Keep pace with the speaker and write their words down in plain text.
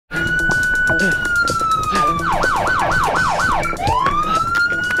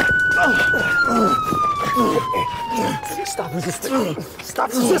Stop resisting! Stop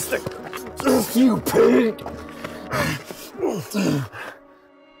resisting! You pig!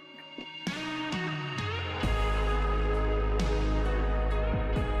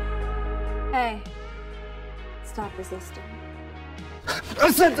 Hey, stop resisting.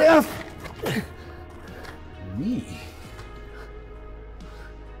 I said death! Me?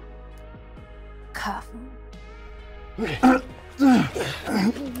 Cuff him. Wait.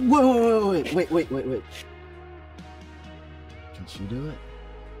 Can she do it?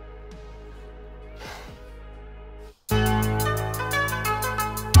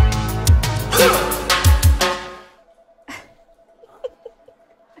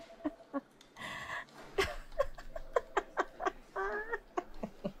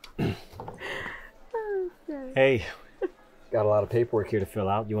 Hey, got a lot of paperwork here to fill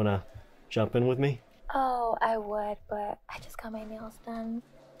out. You want to jump in with me? Oh, I would, but I just got my nails done.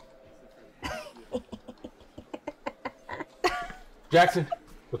 Jackson,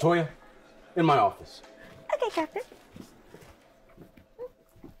 Latoya, in my office. Okay, Captain.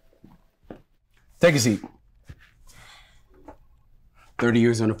 Take a seat. 30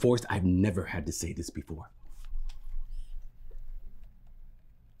 years on the force, I've never had to say this before.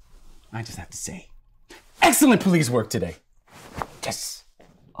 I just have to say, excellent police work today. Yes.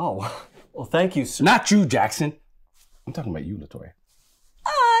 Oh, well, thank you, sir. Not you, Jackson. I'm talking about you, Latoya.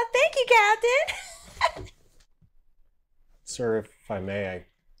 Oh, thank you, Captain. Sir, if I may, I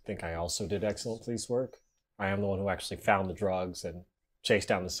think I also did excellent police work. I am the one who actually found the drugs and chased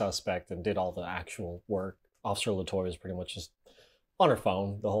down the suspect and did all the actual work. Officer Latoya was pretty much just on her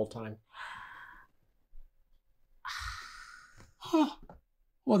phone the whole time. Huh.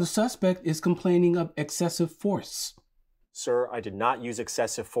 Well, the suspect is complaining of excessive force. Sir, I did not use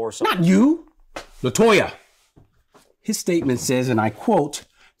excessive force. Not you, Latoya. His statement says, and I quote,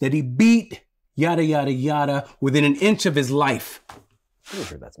 that he beat yada, yada, yada within an inch of his life. I'm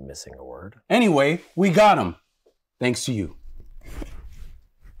sure that's missing a word. Anyway, we got him. Thanks to you.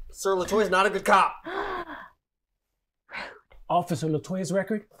 Sir, Latoya's not a good cop. Officer Latoya's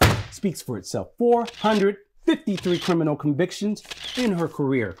record speaks for itself. 453 criminal convictions in her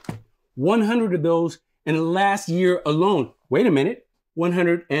career. 100 of those in the last year alone. Wait a minute.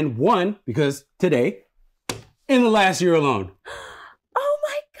 101, because today, in the last year alone. Oh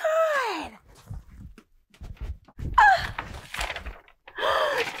my God!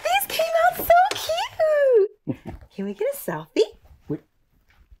 These came out so cute! Can we get a selfie? Wait,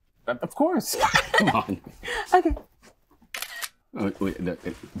 of course. Come on. Okay. Oh, wait,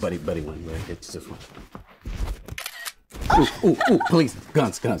 buddy one. Right? It's this one. Ooh, police.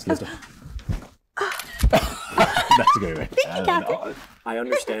 Guns. Let's go. That's good, right? Thank you, Captain. I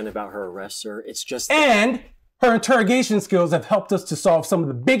understand about her arrest, sir. It's just... And her interrogation skills have helped us to solve some of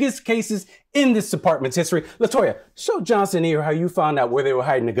the biggest cases in this department's history. Latoya, show Johnson here how you found out where they were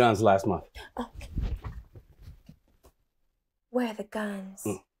hiding the guns last month. Okay. Where are the guns?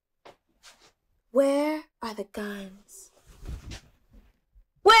 Where are the guns?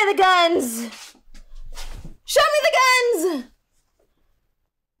 Where are the guns? Show me the guns!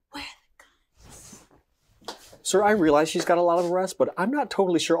 Where are the guns? Sir, I realize she's got a lot of arrests, but I'm not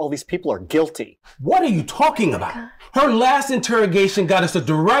totally sure all these people are guilty. What are you talking about? Her last interrogation got us a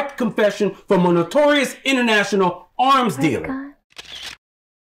direct confession from a notorious international arms dealer.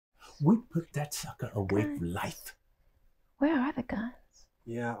 We put that sucker away for life. Where are the guns?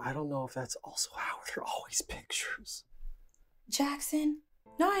 Yeah, I don't know if that's also how they're always pictures. Jackson,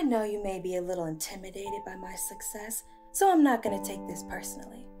 now I know you may be a little intimidated by my success, so I'm not gonna take this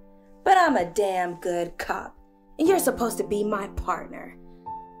personally. But I'm a damn good cop, and you're supposed to be my partner.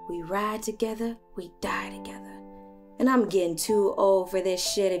 We ride together, we die together. And I'm getting too old for this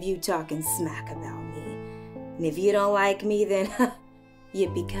shit of you talking smack about me. And if you don't like me, then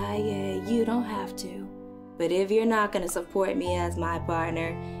yippee-ki-yay, you don't have to. But if you're not gonna support me as my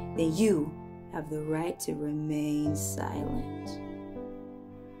partner, then you have the right to remain silent.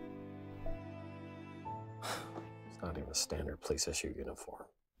 It's not even a standard police issue uniform.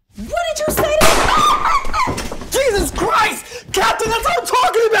 What did you say to me? Jesus Christ! Captain, that's what I'm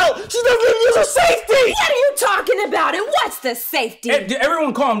talking about! She's not gonna use her safety! What are you talking about, and what's the safety? Hey,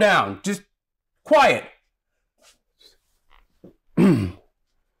 everyone calm down. Just quiet.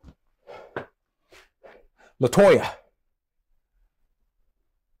 Latoya.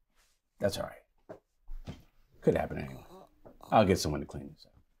 That's all right. Could happen anyway. I'll get someone to clean this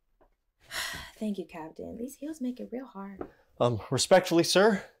up. Thank you, Captain. These heels make it real hard. Respectfully,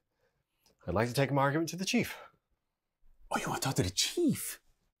 sir, I'd like to take my argument to the chief. Oh, you want to talk to the chief?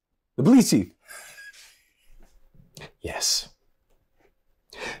 The police chief. Yes.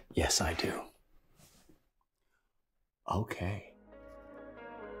 Yes, I do. Okay.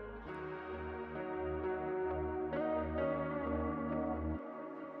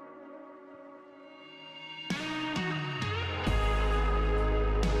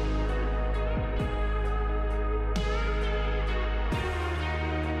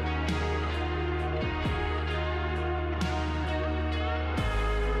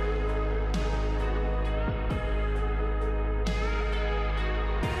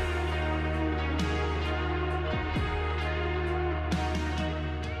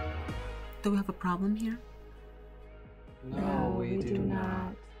 Do we have a problem here? No, we do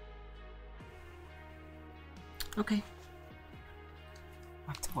not. Okay.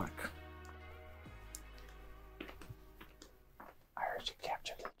 Back to work. I heard you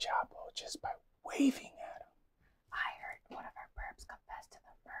captured the Chapo just by waving at him. I heard one of our perps confess to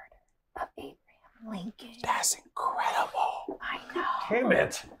the murder of Abraham Lincoln. That's incredible. I know. Damn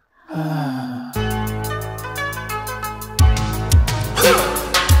it.